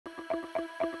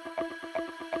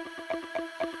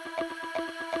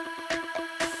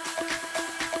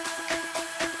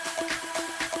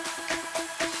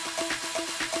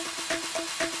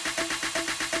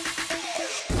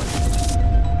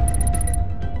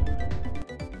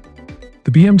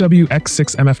The BMW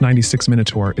X6 MF96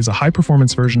 MINOTAUR is a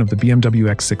high-performance version of the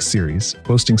BMW X6 series,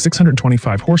 boasting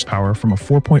 625 horsepower from a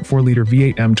 4.4-liter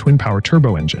V8M twin-power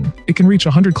turbo engine. It can reach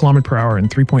 100 km/h in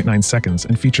 3.9 seconds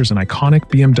and features an iconic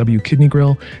BMW kidney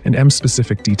grille and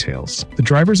M-specific details. The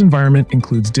driver's environment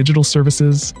includes digital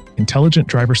services, intelligent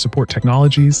driver support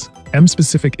technologies,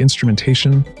 M-specific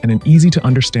instrumentation, and an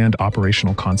easy-to-understand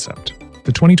operational concept.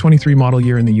 The 2023 model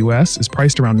year in the US is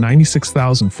priced around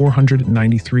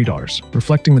 $96,493,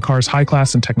 reflecting the car's high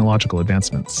class and technological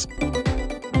advancements.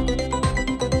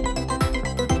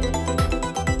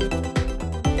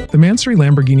 The MANSORY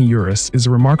Lamborghini Urus is a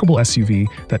remarkable SUV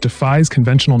that defies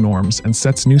conventional norms and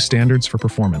sets new standards for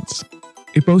performance.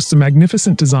 It boasts a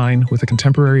magnificent design with a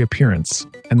contemporary appearance,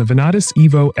 and the Venatus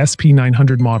Evo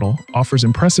SP900 model offers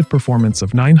impressive performance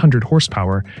of 900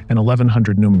 horsepower and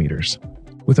 1100 Nm.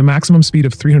 With a maximum speed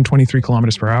of 323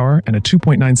 km/h and a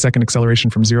 2.9-second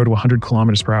acceleration from 0 to 100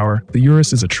 km/h, the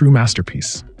Urus is a true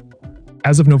masterpiece.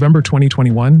 As of November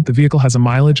 2021, the vehicle has a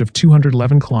mileage of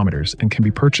 211 kilometers and can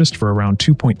be purchased for around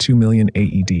 2.2 million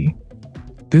AED.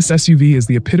 This SUV is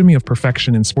the epitome of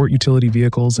perfection in sport utility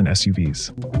vehicles and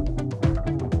SUVs.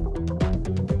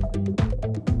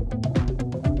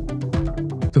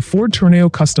 The Ford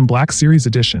Tourneo Custom Black Series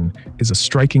Edition is a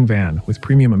striking van with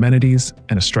premium amenities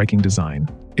and a striking design.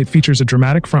 It features a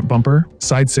dramatic front bumper,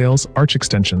 side sails, arch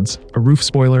extensions, a roof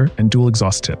spoiler, and dual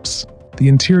exhaust tips. The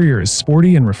interior is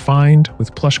sporty and refined,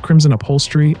 with plush crimson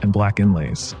upholstery and black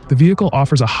inlays. The vehicle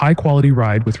offers a high-quality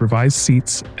ride with revised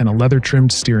seats and a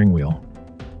leather-trimmed steering wheel.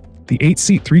 The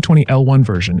 8-seat 320L1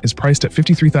 version is priced at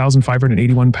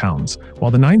 £53,581,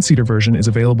 while the 9-seater version is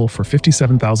available for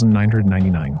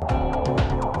 £57,999.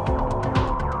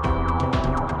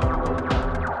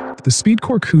 The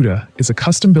SPEEDKORE CUDA is a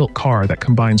custom-built car that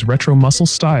combines retro muscle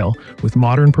style with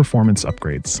modern performance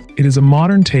upgrades. It is a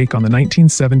modern take on the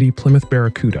 1970 Plymouth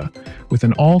Barracuda, with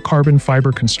an all-carbon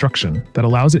fiber construction that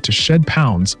allows it to shed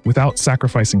pounds without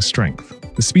sacrificing strength.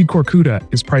 The SPEEDKORE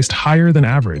CUDA is priced higher than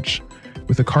average,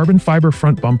 with a carbon fiber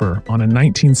front bumper on a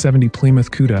 1970 Plymouth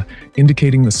CUDA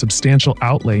indicating the substantial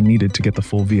outlay needed to get the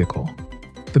full vehicle.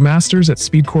 The masters at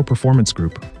SPEEDKORE Performance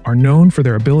Group are known for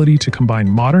their ability to combine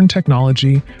modern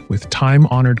technology with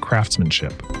time-honored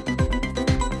craftsmanship.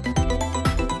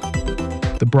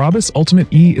 The BRABUS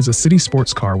Ultimate E is a city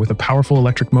sports car with a powerful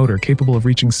electric motor capable of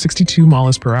reaching 62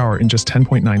 mph in just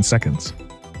 10.9 seconds.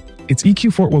 Its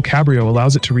EQ four-wheel cabrio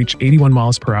allows it to reach 81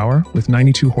 mph with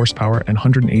 92 horsepower and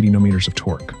 180 Nm of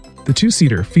torque. The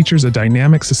two-seater features a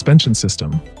dynamic suspension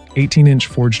system, 18-inch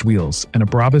forged wheels, and a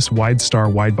Brabus WideStar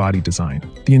wide-body design.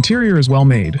 The interior is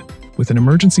well-made, with an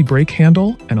emergency brake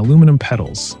handle and aluminum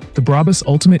pedals. The Brabus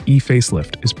Ultimate E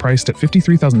facelift is priced at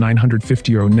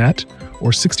 €53,950 net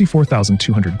or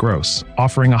 €64,200 gross,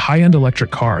 offering a high-end electric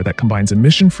car that combines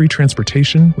emission-free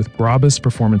transportation with Brabus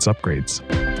performance upgrades.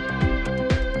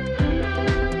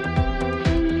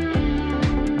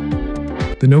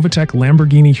 The NOVITEC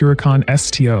Lamborghini Huracan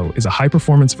STO is a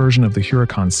high-performance version of the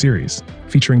Huracan series,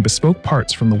 featuring bespoke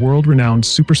parts from the world-renowned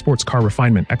supersports car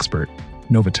refinement expert,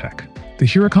 NOVITEC. The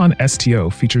Huracan STO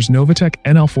features NOVITEC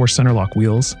NL4 centerlock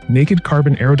wheels, naked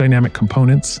carbon aerodynamic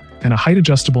components, and a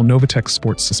height-adjustable NOVITEC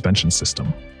sports suspension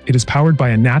system. It is powered by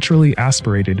a naturally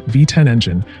aspirated V10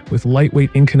 engine with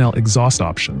lightweight Inconel exhaust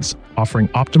options, offering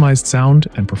optimized sound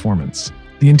and performance.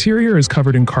 The interior is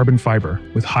covered in carbon fiber,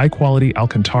 with high-quality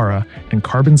Alcantara and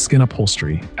carbon skin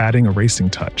upholstery, adding a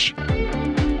racing touch.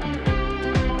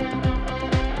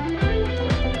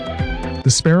 The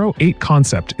SBARRO 8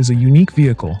 concept is a unique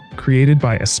vehicle created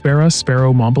by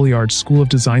SBARRO Montbéliard School of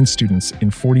Design students in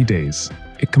 40 days.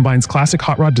 It combines classic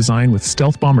hot rod design with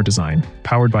stealth bomber design,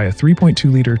 powered by a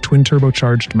 3.2-liter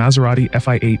twin-turbocharged Maserati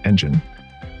FI8 engine.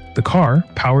 The car,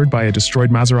 powered by a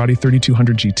destroyed Maserati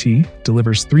 3200 GT,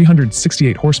 delivers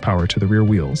 368 horsepower to the rear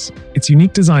wheels. Its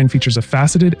unique design features a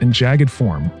faceted and jagged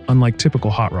form, unlike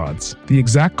typical hot rods. The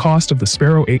exact cost of the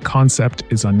SBARRO 8 concept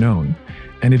is unknown,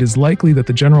 and it is likely that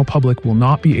the general public will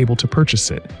not be able to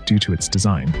purchase it due to its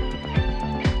design.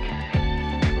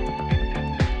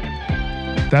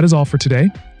 That is all for today.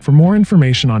 For more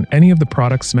information on any of the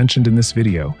products mentioned in this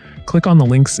video, click on the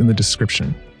links in the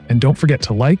description. And don't forget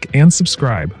to like and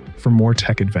subscribe for more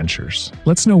tech adventures.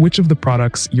 Let's know which of the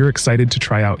products you're excited to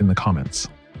try out in the comments.